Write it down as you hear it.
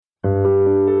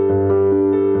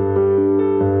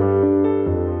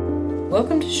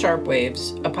Welcome to Sharp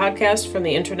Waves, a podcast from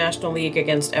the International League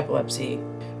Against Epilepsy.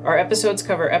 Our episodes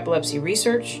cover epilepsy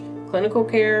research, clinical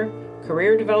care,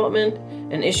 career development,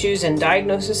 and issues in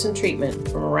diagnosis and treatment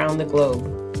from around the globe.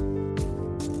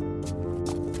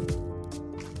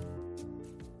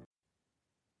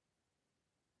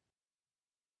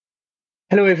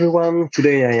 Hello everyone,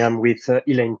 today I am with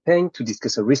Elaine Pang to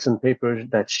discuss a recent paper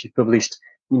that she published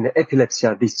in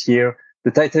Epilepsia this year. The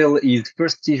title is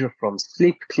First Seizure from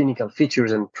Sleep, Clinical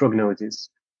Features and Prognosis.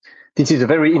 This is a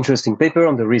very interesting paper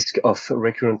on the risk of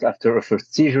recurrence after a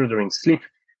first seizure during sleep,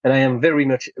 and I am very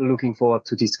much looking forward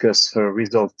to discuss her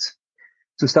results.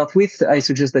 To start with, I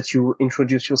suggest that you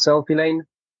introduce yourself, Elaine.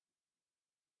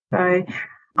 So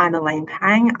I'm Elaine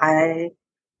Pang. I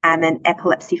am an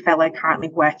epilepsy fellow currently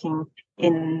working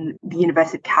in the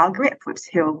University of Calgary at Flips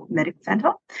Hill Medical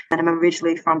Centre. And I'm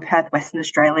originally from Perth, Western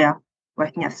Australia,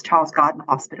 working at Charles Gardner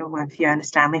Hospital and Fiona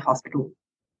Stanley Hospital.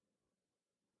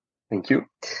 Thank you.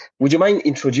 Would you mind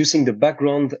introducing the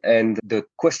background and the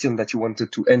question that you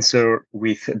wanted to answer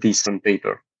with this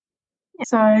paper?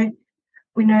 So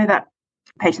we know that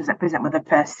patients that present with a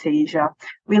first seizure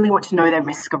really want to know their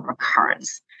risk of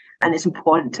recurrence. And it's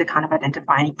important to kind of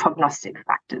identify any prognostic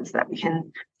factors that we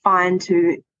can find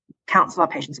to counsel our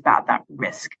patients about that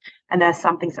risk. And there are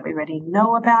some things that we already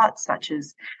know about, such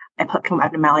as epileptiform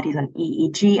abnormalities on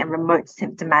EEG and remote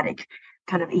symptomatic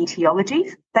kind of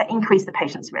etiologies that increase the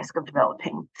patient's risk of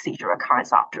developing seizure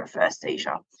recurrence after a first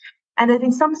seizure. And there have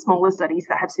been some smaller studies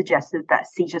that have suggested that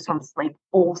seizures from sleep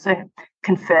also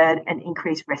conferred an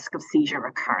increased risk of seizure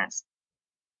recurrence.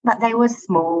 But they were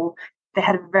small. They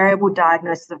had a variable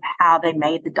diagnosis of how they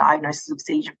made the diagnosis of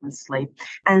seizure from sleep.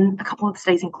 And a couple of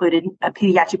studies included a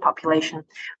pediatric population,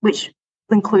 which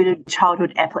included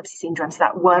childhood epilepsy syndromes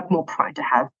that were more prone to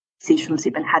have seizure from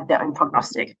sleep and had their own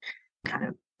prognostic kind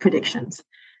of predictions.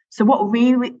 So what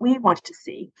we wanted to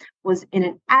see was in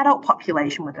an adult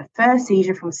population with a first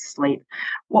seizure from sleep,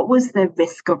 what was the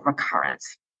risk of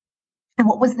recurrence? And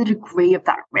what was the degree of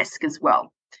that risk as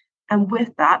well? And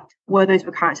with that, were those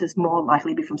recurrences more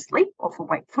likely to be from sleep or from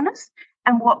wakefulness?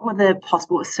 And what were the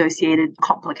possible associated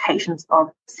complications of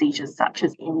seizures, such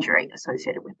as injury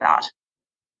associated with that?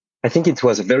 I think it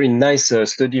was a very nice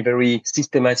study, very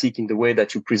systematic in the way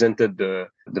that you presented the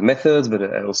methods, but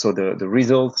also the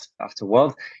results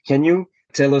afterward. Can you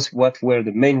tell us what were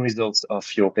the main results of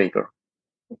your paper?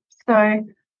 So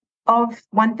of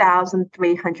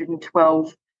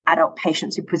 1,312 adult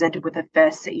patients who presented with a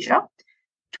first seizure,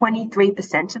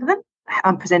 23% of them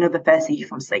presented with a first seizure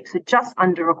from sleep, so just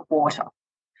under a quarter.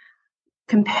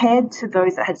 Compared to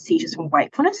those that had seizures from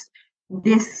wakefulness,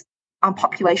 this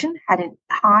population had a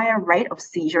higher rate of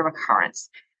seizure recurrence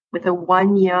with a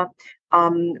 1-year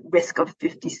risk of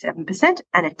 57%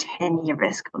 and a 10-year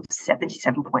risk of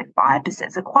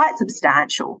 77.5%. So quite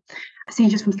substantial.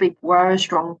 Seizures from sleep were a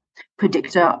strong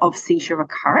predictor of seizure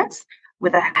recurrence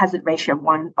with a hazard ratio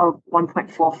of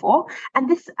 1.44. And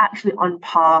this is actually on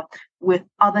par with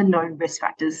other known risk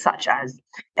factors such as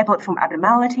epileptiform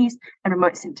abnormalities and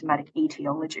remote symptomatic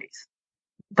etiologies.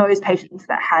 Those patients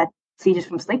that had seizures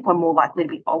from sleep were more likely to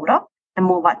be older and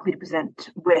more likely to present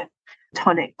with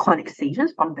tonic-clonic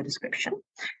seizures from the description,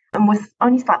 and was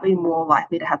only slightly more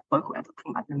likely to have focal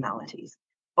epileptiform abnormalities.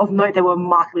 Of note, they were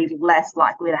markedly less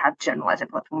likely to have generalized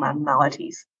epileptiform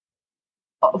abnormalities.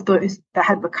 Of those that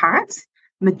had recurrence,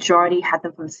 majority had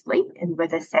them from sleep in both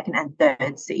their second and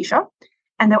third seizure,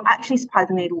 and they were actually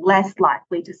surprisingly less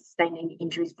likely to sustain any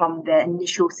injuries from their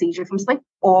initial seizure from sleep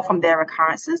or from their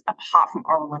recurrences, apart from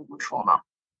oral lingual trauma.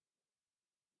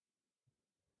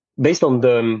 Based on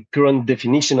the current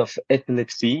definition of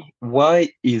epilepsy, why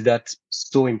is that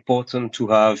so important to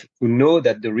know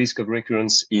that the risk of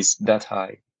recurrence is that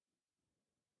high?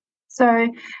 So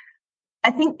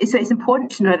I think it's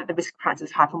important to know that the risk of recurrence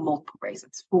is high for multiple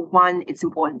reasons. For one, it's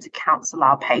important to counsel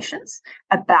our patients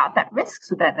about that risk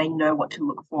so that they know what to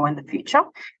look for in the future,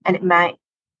 and it may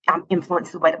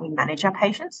influence the way that we manage our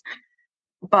patients.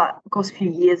 But of course, a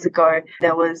few years ago,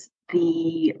 there was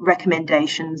the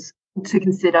recommendations to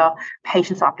consider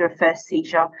patients after a first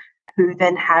seizure who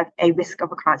then have a risk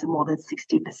of recurrence of more than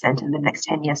 60% in the next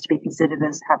 10 years to be considered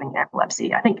as having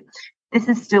epilepsy. I think this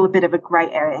is still a bit of a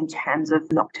grey area in terms of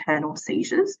nocturnal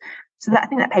seizures. So I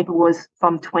think that paper was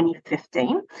from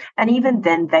 2015. And even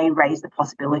then, they raised the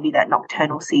possibility that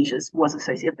nocturnal seizures was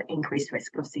associated with increased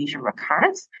risk of seizure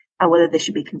recurrence and whether this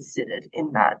should be considered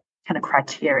in that kind of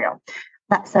criteria.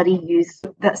 That study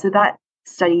that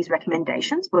study's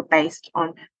recommendations were based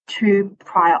on 2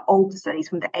 prior older studies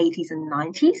from the 80s and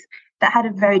 90s that had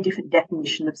a very different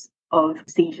definition of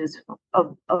seizures,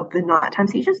 of the nighttime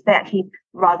seizures. They actually,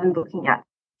 rather than looking at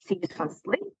seizures from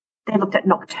sleep, they looked at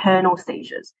nocturnal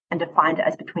seizures and defined it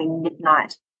as between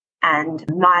midnight and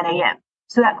 9 a.m.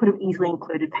 So that could have easily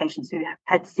included patients who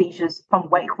had seizures from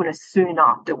wakefulness soon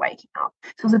after waking up.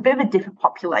 So it's a bit of a different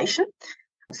population.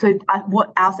 So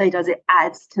what our study does, it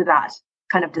adds to that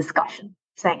kind of discussion,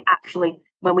 saying actually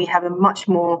when we have a much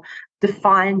more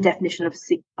defined definition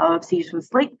of seizures from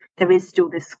sleep, there is still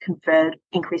this conferred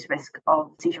increased risk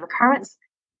of seizure recurrence,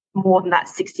 more than that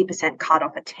 60%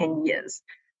 cutoff at 10 years.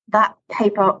 That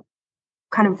paper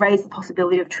kind of raised the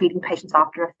possibility of treating patients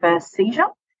after a first seizure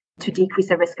to decrease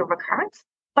their risk of recurrence.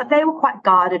 But they were quite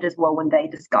guarded as well when they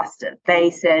discussed it. They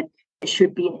said it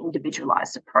should be an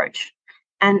individualized approach.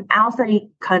 And our study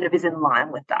kind of is in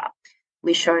line with that.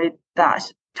 We showed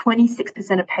that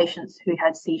 26% of patients who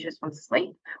had seizures from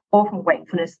sleep or from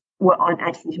wakefulness were on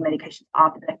anti-seizure medications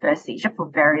after their first seizure for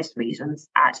various reasons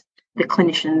at the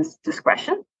clinician's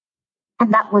discretion.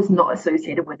 And that was not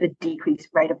associated with a decreased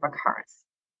rate of recurrence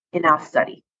in our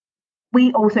study.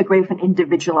 We also agree with an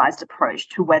individualized approach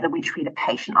to whether we treat a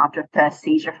patient after a first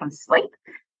seizure from sleep.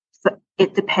 So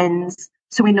it depends.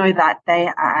 So we know that they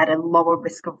are at a lower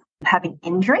risk of having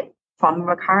injury from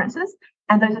recurrences,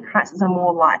 and those recurrences are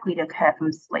more likely to occur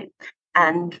from sleep.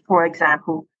 And for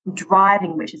example,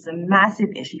 driving, which is a massive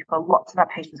issue for lots of our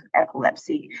patients with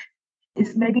epilepsy,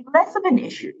 is maybe less of an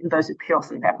issue in those with pure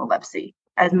sleep epilepsy,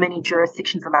 as many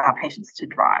jurisdictions allow patients to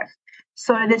drive.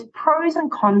 So there's pros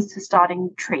and cons to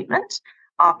starting treatment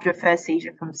after a first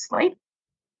seizure from sleep.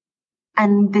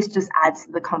 And this just adds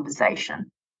to the conversation.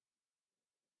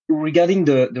 Regarding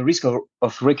the risk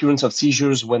of recurrence of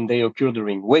seizures when they occur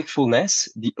during wakefulness,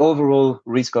 the overall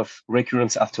risk of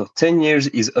recurrence after 10 years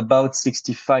is about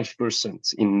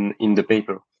 65% in the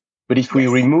paper. But if we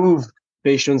remove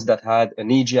patients that had an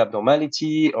EEG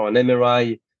abnormality or an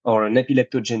MRI or an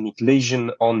epileptogenic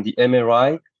lesion on the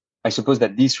MRI, I suppose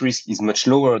that this risk is much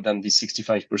lower than the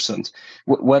 65%.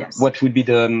 What would be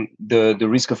the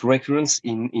risk of recurrence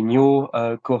in your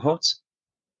cohorts?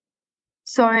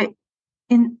 So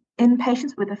in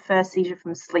patients with a first seizure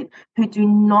from sleep who do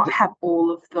not have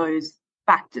all of those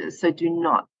factors, so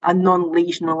a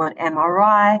non-lesional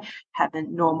MRI, have a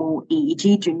normal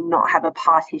EEG, do not have a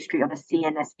past history of a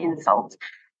CNS insult,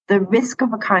 the risk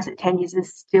of recurrence at 10 years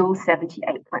is still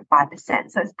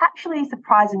 78.5%. So it's actually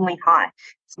surprisingly high,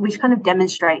 which kind of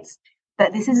demonstrates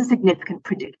that this is a significant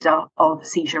predictor of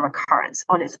seizure recurrence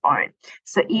on its own.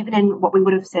 So even in what we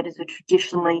would have said is a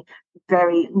traditionally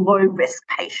very low-risk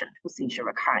patient for seizure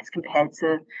recurrence compared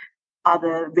to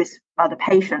other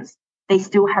patients, they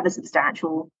still have a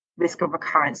substantial risk of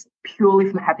recurrence purely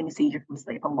from having a seizure from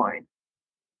sleep alone.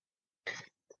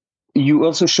 You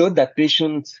also showed that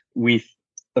patients with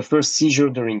a first seizure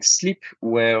during sleep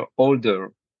were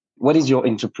older. What is your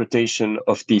interpretation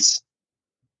of this?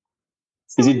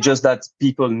 Is it just that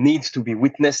people need to be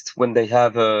witnessed when they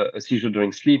have a seizure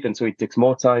during sleep, and so it takes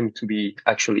more time to be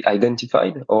actually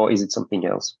identified, or is it something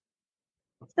else?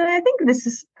 So I think this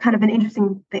is kind of an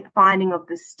interesting finding of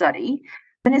this study,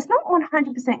 and it's not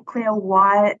 100% clear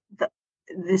why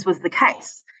this was the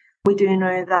case. We do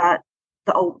know that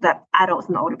that adults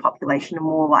in the older population are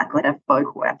more likely to have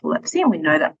focal epilepsy, and we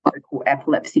know that focal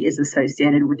epilepsy is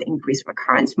associated with increased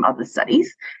recurrence from other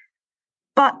studies.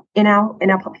 But in our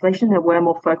population, there were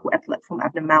more focal epileptiform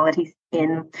abnormalities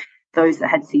in those that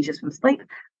had seizures from sleep,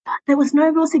 but there was no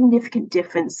real significant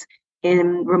difference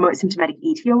in remote symptomatic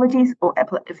etiologies or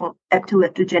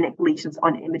epileptogenic lesions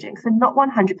on imaging. So not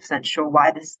 100% sure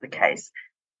why this is the case.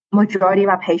 Majority of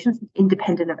our patients,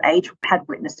 independent of age, had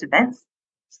witnessed events.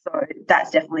 So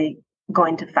that's definitely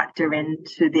going to factor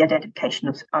into the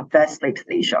identification of first sleep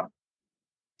seizure.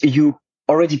 You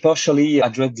already partially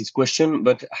addressed this question,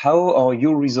 but how are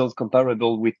your results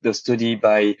comparable with the study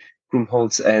by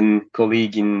Krumholtz and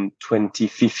colleague in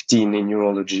 2015 in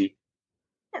neurology?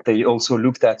 They also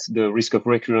looked at the risk of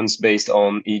recurrence based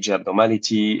on EEG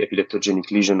abnormality, epileptogenic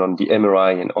lesion on the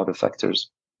MRI, and other factors.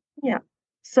 Yeah.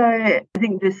 So I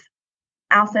think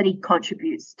our study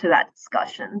contributes to that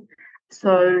discussion.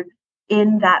 So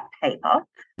in that paper,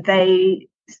 they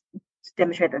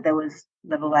demonstrate that there was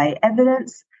level A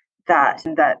evidence that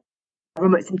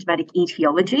remote symptomatic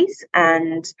etiologies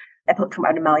and epileptiform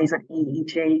abnormalities on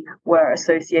EEG were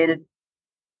associated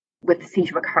with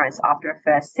seizure recurrence after a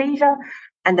first seizure,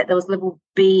 and that there was level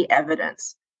B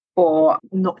evidence for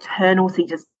nocturnal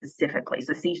seizures specifically,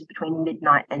 so seizures between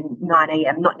midnight and 9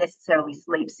 a.m., not necessarily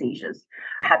sleep seizures,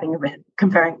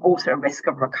 conferring also a risk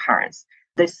of recurrence.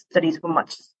 Those studies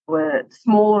were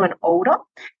smaller and older,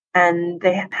 and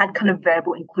they had kind of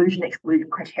verbal inclusion-exclusion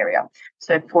criteria.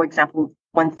 So, for example,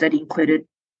 one study included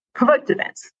provoked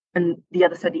events, and the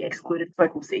other study excluded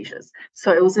focal seizures.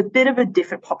 So it was a bit of a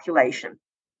different population.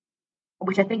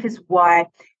 which I think is why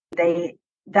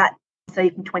that study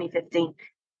from 2015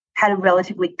 had a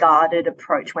relatively guarded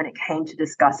approach when it came to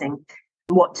discussing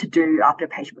what to do after a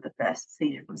patient with a first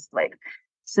seizure from sleep.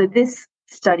 So this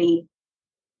study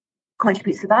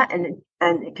contributes to that, and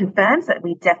it confirms that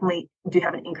we definitely do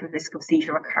have an increased risk of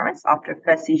seizure recurrence after a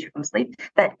first seizure from sleep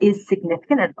that is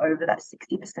significant and over that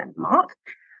 60% mark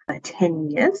at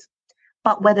 10 years.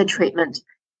 But whether treatment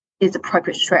is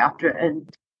appropriate straight after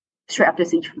a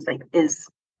seizure from sleep is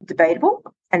debatable,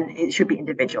 and it should be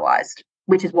individualized,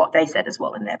 which is what they said as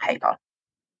well in their paper.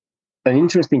 An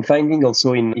interesting finding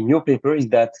also in your paper is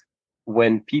that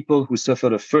when people who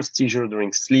suffered a first seizure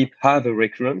during sleep have a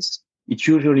recurrence, it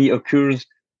usually occurs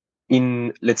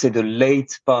in, let's say, the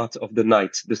late part of the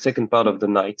night, the second part of the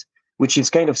night, which is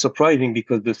kind of surprising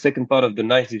because the second part of the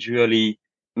night is usually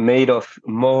made of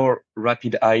more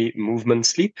rapid eye movement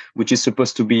sleep, which is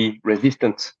supposed to be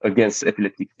resistant against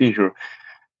epileptic seizure.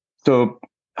 So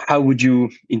how would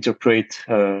you interpret,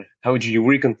 how would you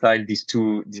reconcile these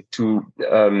two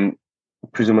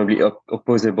presumably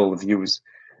opposable views?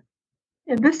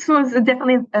 Yeah, this was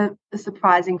definitely a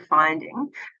surprising finding.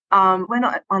 We're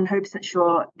not 100%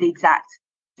 sure the exact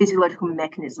physiological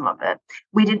mechanism of it.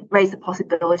 We did raise the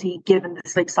possibility, given the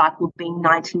sleep cycle being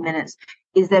 90 minutes,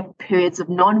 is there periods of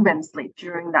non-REM sleep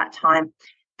during that time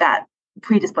that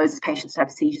predisposes patients to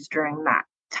have seizures during that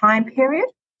time period?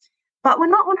 But we're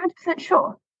not 100%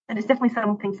 sure, and it's definitely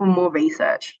something for more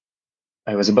research.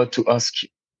 I was about to ask,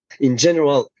 in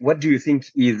general, what do you think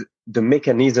is the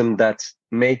mechanism that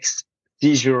makes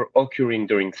seizure occurring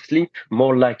during sleep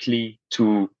more likely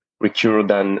to recur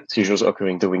than seizures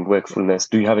occurring during wakefulness?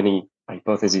 Do you have any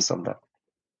hypothesis on that?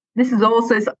 This is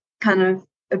also kind of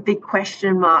a big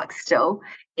question mark still.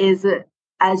 Is it,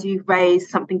 as you raise,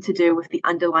 something to do with the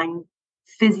underlying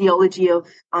physiology of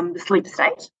the sleep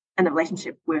state and the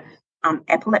relationship with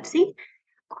epilepsy?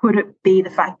 Could it be the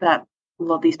fact that a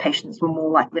lot of these patients were more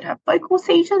likely to have focal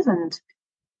seizures, and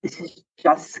this is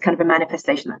just kind of a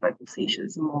manifestation that focal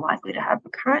seizures are more likely to have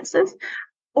recurrences?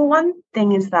 Or one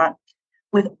thing is that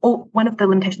one of the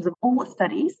limitations of all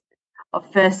studies of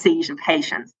first seizure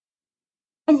patients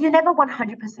is you're never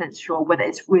 100% sure whether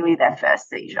it's really their first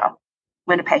seizure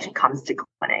when a patient comes to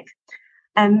clinic.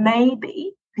 And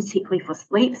maybe, particularly for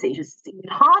sleep seizures, it's even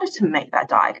harder to make that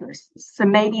diagnosis. So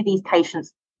maybe these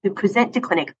patients who present to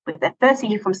clinic with their first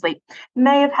seizure from sleep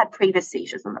may have had previous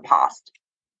seizures in the past.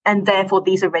 And therefore,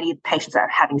 these are already patients that are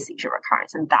having seizure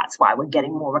recurrence. And that's why we're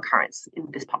getting more recurrence in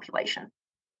this population.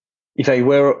 If I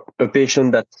were a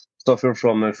patient that suffered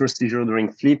from a first seizure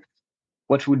during sleep,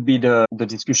 what would be the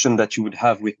discussion that you would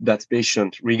have with that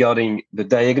patient regarding the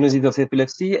diagnosis of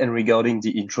epilepsy and regarding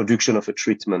the introduction of a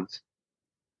treatment?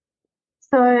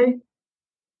 So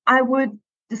I would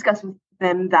discuss with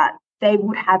them that they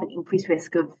would have an increased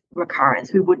risk of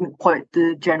recurrence. We wouldn't quote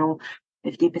the general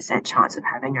 50% chance of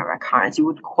having a recurrence. You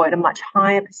would quote a much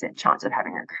higher percent chance of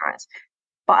having a recurrence.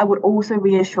 But I would also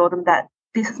reassure them that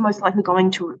this is most likely going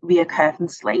to reoccur from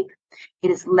sleep.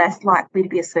 It is less likely to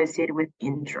be associated with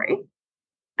injury,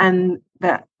 and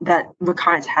that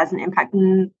recurrence has an impact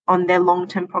on their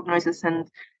long-term prognosis and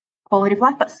quality of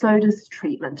life, but so does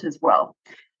treatment as well.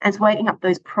 And it's weighing up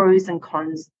those pros and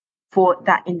cons for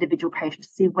that individual patient to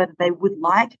see whether they would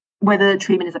like, whether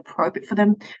treatment is appropriate for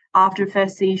them after a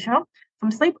first seizure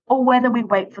from sleep, or whether we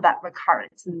wait for that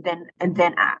recurrence and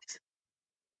then act.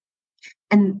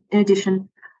 And in addition,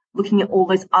 looking at all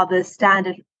those other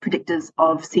standard predictors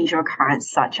of seizure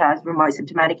recurrence, such as remote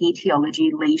symptomatic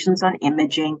etiology, lesions on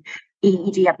imaging,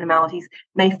 EEG abnormalities,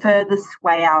 may further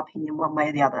sway our opinion one way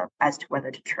or the other as to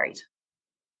whether to treat.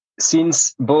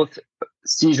 Since both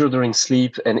seizure during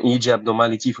sleep and EEG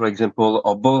abnormality, for example,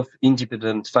 are both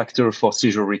independent factors for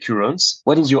seizure recurrence,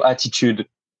 what is your attitude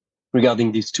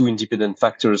regarding these two independent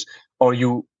factors? Are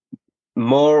you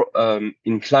more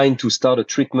inclined to start a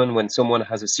treatment when someone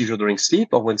has a seizure during sleep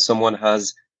or when someone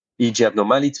has EEG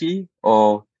abnormality,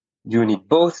 or do you need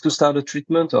both to start a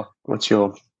treatment, or what's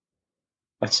your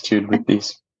attitude with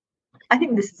this? I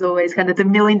think this is always kind of the $1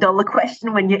 million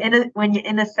question when you're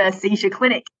in a first seizure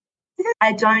clinic.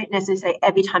 I don't necessarily say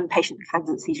every time a patient has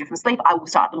a seizure from sleep, I will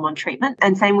start them on treatment.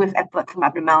 And same with epileptical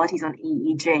abnormalities on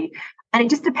EEG. And it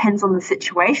just depends on the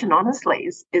situation, honestly,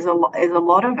 is a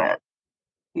lot of it.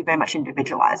 We very much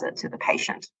individualize it to the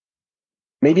patient.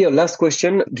 Maybe a last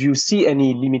question. Do you see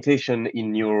any limitation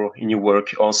in your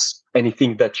work, or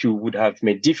anything that you would have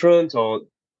made different, or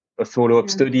a follow-up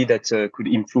study that could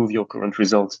improve your current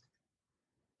results?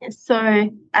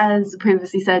 So, as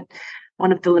previously said,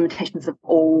 one of the limitations of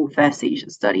all first seizure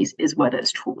studies is whether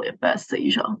it's truly a first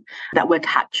seizure that we're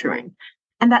capturing.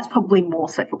 And that's probably more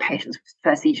so for patients with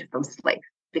first seizure from sleep,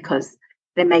 because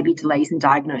there may be delays in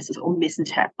diagnosis or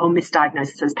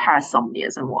misdiagnosis as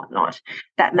parasomnias and whatnot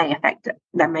that may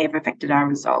have affected our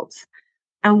results.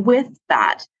 And with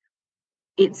that,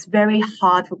 it's very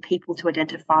hard for people to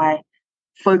identify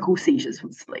focal seizures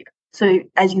from sleep. So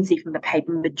as you can see from the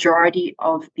paper, majority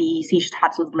of the seizure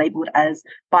types was labelled as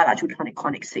bilateral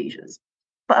tonic-clonic seizures.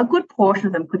 But a good portion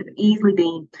of them could have easily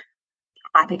been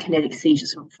hyperkinetic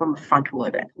seizures from frontal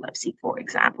lobe epilepsy, for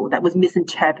example, that was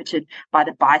misinterpreted by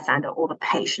the bystander or the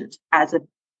patient as a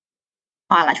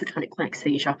bilateral tonic-clonic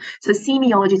seizure. So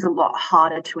semiology is a lot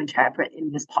harder to interpret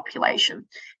in this population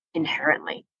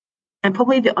inherently. And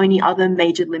probably the only other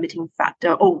major limiting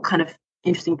factor or kind of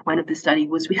interesting point of the study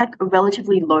was we had a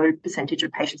relatively low percentage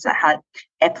of patients that had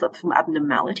epileptical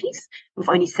abnormalities, with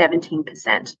only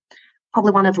 17%.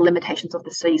 Probably one of the limitations of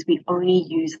the study is we only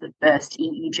use the first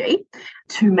EEG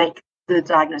to make the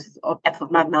diagnosis of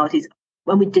epileptical abnormalities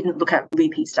when we didn't look at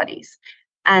repeat studies.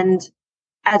 And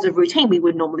as a routine, we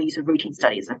would normally use a routine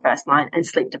study as a first line and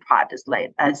sleep deprived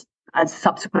as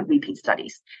subsequent repeat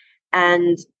studies.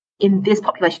 And in this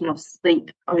population of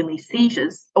sleep-only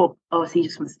seizures or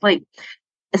seizures from sleep,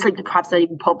 a sleep-deprived study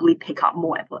will probably pick up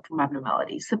more epileptical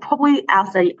abnormalities. So probably our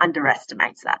study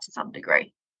underestimates that to some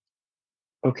degree.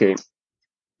 Okay.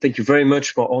 Thank you very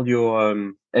much for all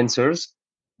your answers.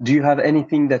 Do you have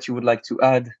anything that you would like to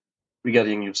add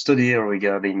regarding your study or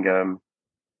regarding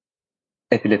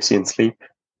epilepsy and sleep?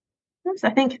 Yes,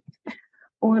 I think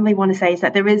all I really want to say is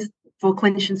that there is, for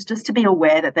clinicians, just to be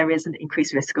aware that there is an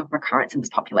increased risk of recurrence in this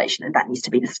population, and that needs to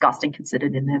be discussed and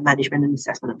considered in the management and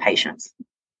assessment of patients.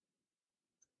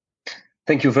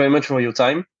 Thank you very much for your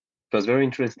time. It was very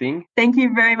interesting. Thank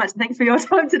you very much. Thanks for your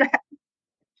time today.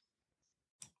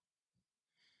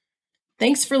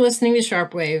 Thanks for listening to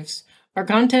Sharpwaves. Our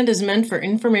content is meant for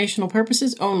informational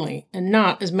purposes only and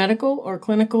not as medical or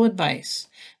clinical advice.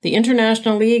 The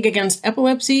International League Against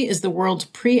Epilepsy is the world's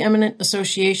preeminent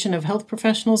association of health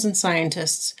professionals and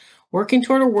scientists, working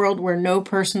toward a world where no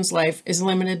person's life is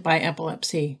limited by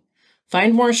epilepsy.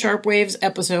 Find more Sharpwaves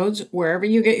episodes wherever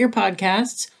you get your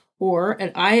podcasts or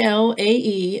at ilae.org.